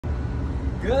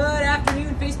Good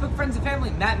afternoon, Facebook friends and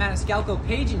family. Matt Maniscalco,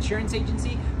 Page Insurance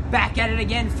Agency, back at it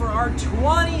again for our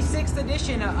 26th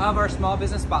edition of our Small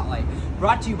Business Spotlight,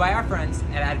 brought to you by our friends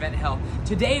at Advent Health.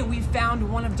 Today we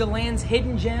found one of DeLand's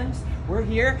hidden gems. We're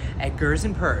here at Gurrs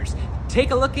and Purrs.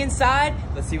 Take a look inside.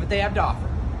 Let's see what they have to offer.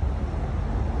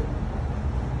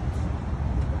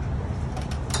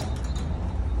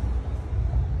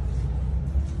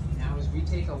 We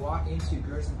take a walk into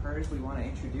Gurrs and Purrs. We want to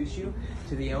introduce you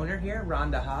to the owner here,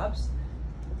 Rhonda Hobbs.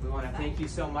 We want to thank you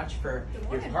so much for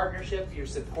your partnership, your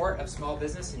support of small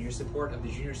business, and your support of the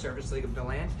Junior Service League of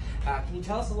DeLand. Can you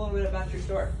tell us a little bit about your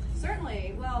store?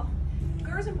 Certainly. Well,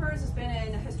 Gurrs and Purrs has been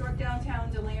in historic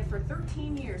downtown DeLand for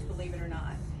 13 years, believe it or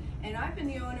not. And I've been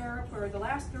the owner for the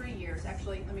last 3 years.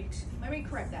 Actually, let me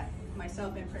correct that.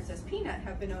 Myself and Princess Peanut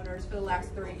have been owners for the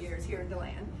last 3 years here in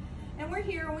DeLand. And we're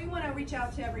here and we want to reach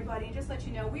out to everybody and just let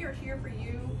you know we are here for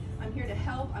you. I'm here to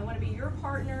help. I want to be your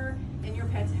partner in your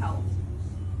pet's health.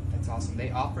 That's awesome.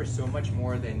 They offer so much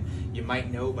more than you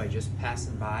might know by just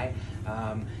passing by.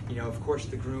 You know, of course,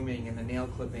 the grooming and the nail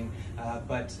clipping,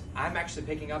 but I'm actually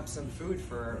picking up some food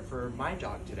for my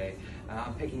dog today.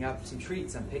 I'm picking up some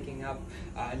treats. I'm picking up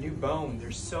a new bone.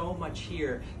 There's so much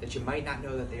here that you might not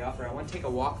know that they offer. I want to take a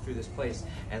walk through this place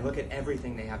and look at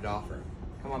everything they have to offer.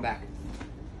 Come on back.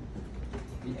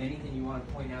 Anything you want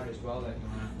to point out as well that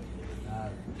you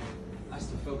want us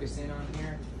to focus in on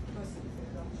here?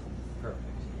 Perfect.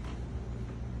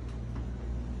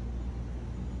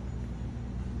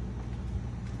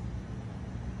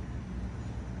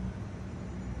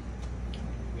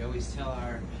 We always tell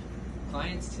our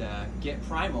clients to get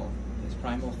primal. This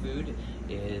primal food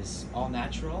is all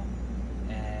natural,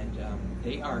 and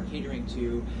they are catering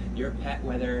to your pet,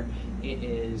 whether it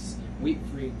is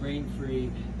wheat-free,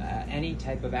 grain-free, any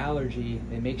type of allergy.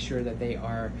 They make sure that they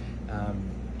are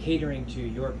catering to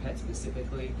your pet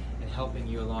specifically and helping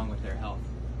you along with their health.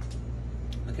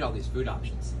 Look at all these food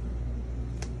options.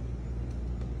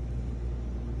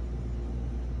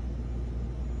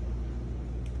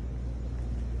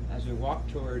 As we walk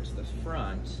towards the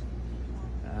front,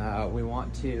 we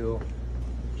want to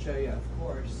show you, of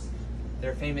course,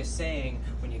 their famous saying,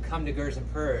 when you come to Gurrs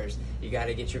and Purrs, you got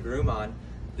to get your groom on.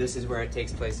 This is where it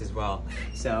takes place as well.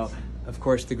 So, of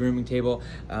course, the grooming table,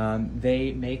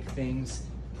 they make things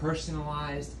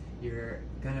personalized. You're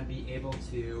gonna be able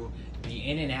to be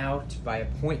in and out by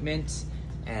appointment,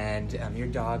 and your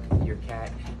dog, your cat,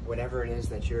 whatever it is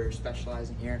that you're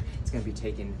specializing here, it's gonna be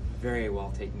very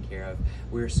well taken care of.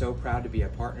 We're so proud to be a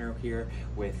partner here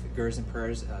with Gurrs and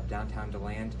Purrs of downtown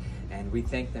DeLand, and we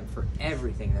thank them for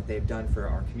everything that they've done for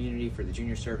our community, for the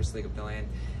Junior Service League of DeLand.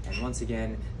 And once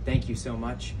again, thank you so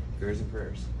much, Gurrs and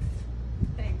Purrs.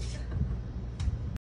 Thanks.